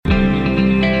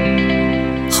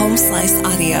Home Slice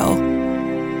Audio.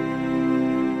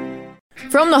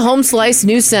 From the Home Slice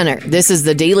News Center, this is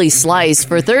the Daily Slice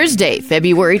for Thursday,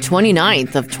 February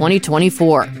 29th of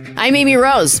 2024. I'm Amy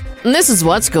Rose, and this is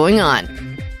what's going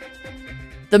on.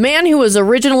 The man who was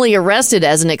originally arrested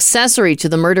as an accessory to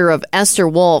the murder of Esther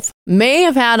Wolf may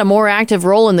have had a more active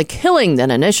role in the killing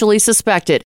than initially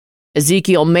suspected.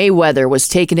 Ezekiel Mayweather was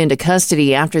taken into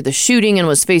custody after the shooting and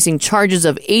was facing charges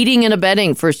of aiding and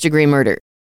abetting first-degree murder.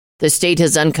 The state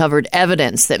has uncovered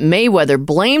evidence that Mayweather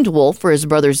blamed Wolf for his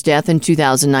brother's death in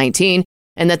 2019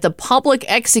 and that the public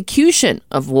execution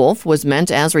of Wolf was meant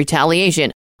as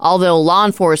retaliation, although law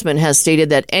enforcement has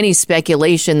stated that any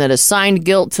speculation that assigned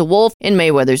guilt to Wolf in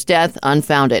Mayweather's death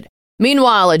unfounded.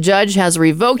 Meanwhile, a judge has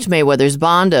revoked Mayweather's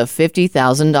bond of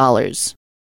 $50,000.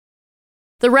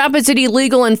 The Rapid City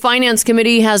Legal and Finance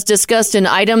Committee has discussed an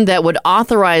item that would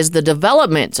authorize the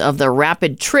development of the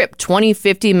Rapid Trip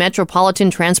 2050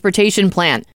 Metropolitan Transportation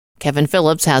Plan. Kevin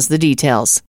Phillips has the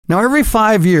details. Now, every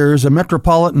 5 years, a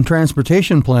Metropolitan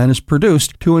Transportation Plan is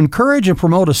produced to encourage and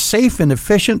promote a safe and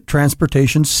efficient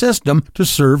transportation system to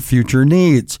serve future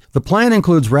needs. The plan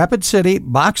includes Rapid City,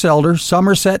 Box Elder,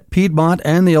 Somerset, Piedmont,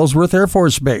 and the Ellsworth Air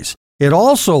Force Base. It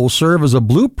also will serve as a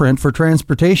blueprint for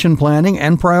transportation planning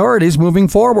and priorities moving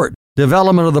forward.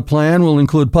 Development of the plan will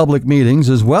include public meetings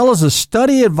as well as a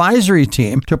study advisory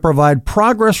team to provide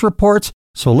progress reports,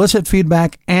 solicit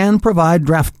feedback, and provide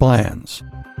draft plans.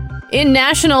 In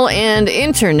national and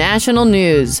international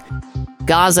news,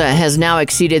 Gaza has now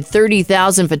exceeded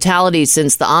 30,000 fatalities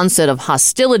since the onset of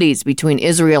hostilities between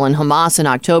Israel and Hamas in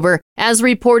October, as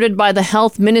reported by the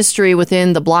health ministry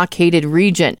within the blockaded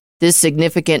region. This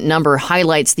significant number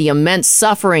highlights the immense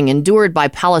suffering endured by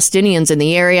Palestinians in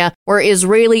the area, where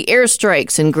Israeli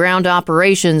airstrikes and ground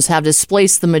operations have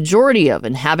displaced the majority of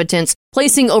inhabitants,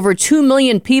 placing over 2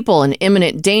 million people in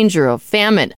imminent danger of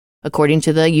famine, according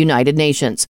to the United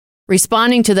Nations.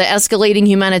 Responding to the escalating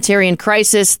humanitarian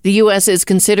crisis, the U.S. is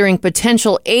considering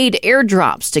potential aid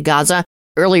airdrops to Gaza.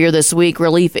 Earlier this week,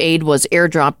 relief aid was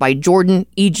airdropped by Jordan,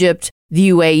 Egypt, the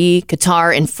UAE,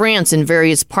 Qatar, and France in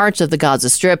various parts of the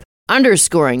Gaza Strip,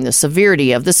 underscoring the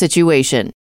severity of the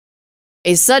situation.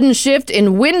 A sudden shift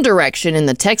in wind direction in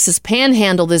the Texas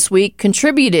Panhandle this week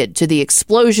contributed to the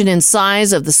explosion in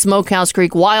size of the Smokehouse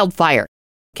Creek wildfire.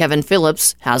 Kevin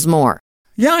Phillips has more.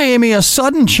 Yeah, Amy, a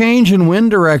sudden change in wind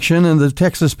direction in the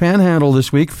Texas Panhandle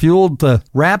this week fueled the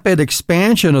rapid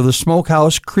expansion of the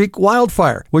Smokehouse Creek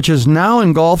wildfire, which has now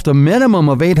engulfed a minimum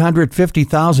of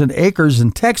 850,000 acres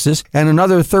in Texas and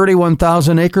another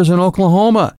 31,000 acres in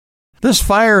Oklahoma. This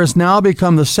fire has now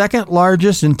become the second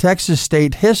largest in Texas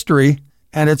state history,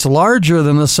 and it's larger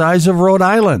than the size of Rhode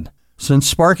Island. Since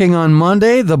sparking on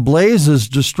Monday, the blaze has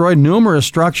destroyed numerous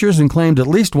structures and claimed at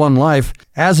least one life.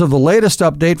 As of the latest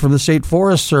update from the State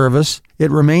Forest Service, it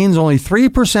remains only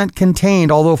 3%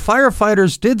 contained, although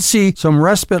firefighters did see some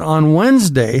respite on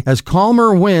Wednesday as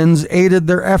calmer winds aided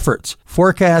their efforts.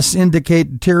 Forecasts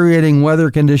indicate deteriorating weather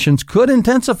conditions could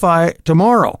intensify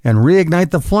tomorrow and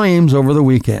reignite the flames over the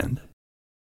weekend.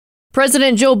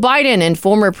 President Joe Biden and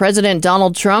former President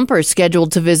Donald Trump are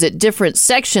scheduled to visit different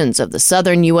sections of the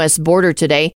southern U.S. border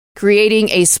today, creating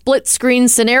a split-screen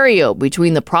scenario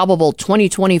between the probable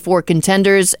 2024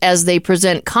 contenders as they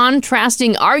present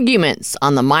contrasting arguments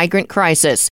on the migrant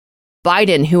crisis.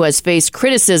 Biden, who has faced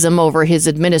criticism over his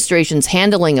administration's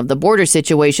handling of the border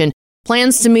situation,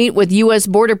 plans to meet with U.S.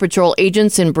 Border Patrol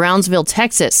agents in Brownsville,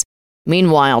 Texas.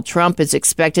 Meanwhile, Trump is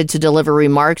expected to deliver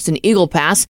remarks in Eagle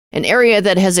Pass, an area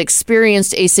that has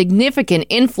experienced a significant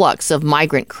influx of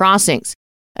migrant crossings.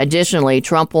 Additionally,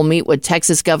 Trump will meet with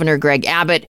Texas Governor Greg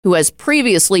Abbott, who has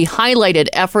previously highlighted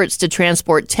efforts to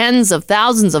transport tens of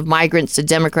thousands of migrants to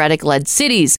Democratic-led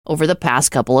cities over the past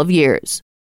couple of years.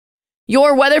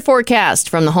 Your weather forecast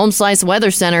from the Home Slice Weather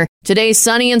Center. Today,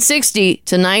 sunny and 60.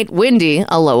 Tonight, windy,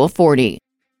 a low of 40.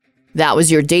 That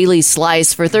was your Daily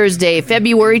Slice for Thursday,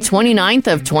 February 29th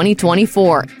of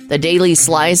 2024. The Daily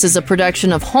Slice is a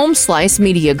production of Home Slice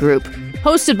Media Group,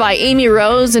 hosted by Amy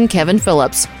Rose and Kevin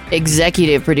Phillips,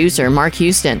 executive producer Mark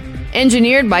Houston,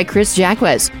 engineered by Chris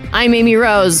Jacquez. I'm Amy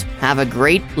Rose. Have a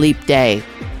great leap day.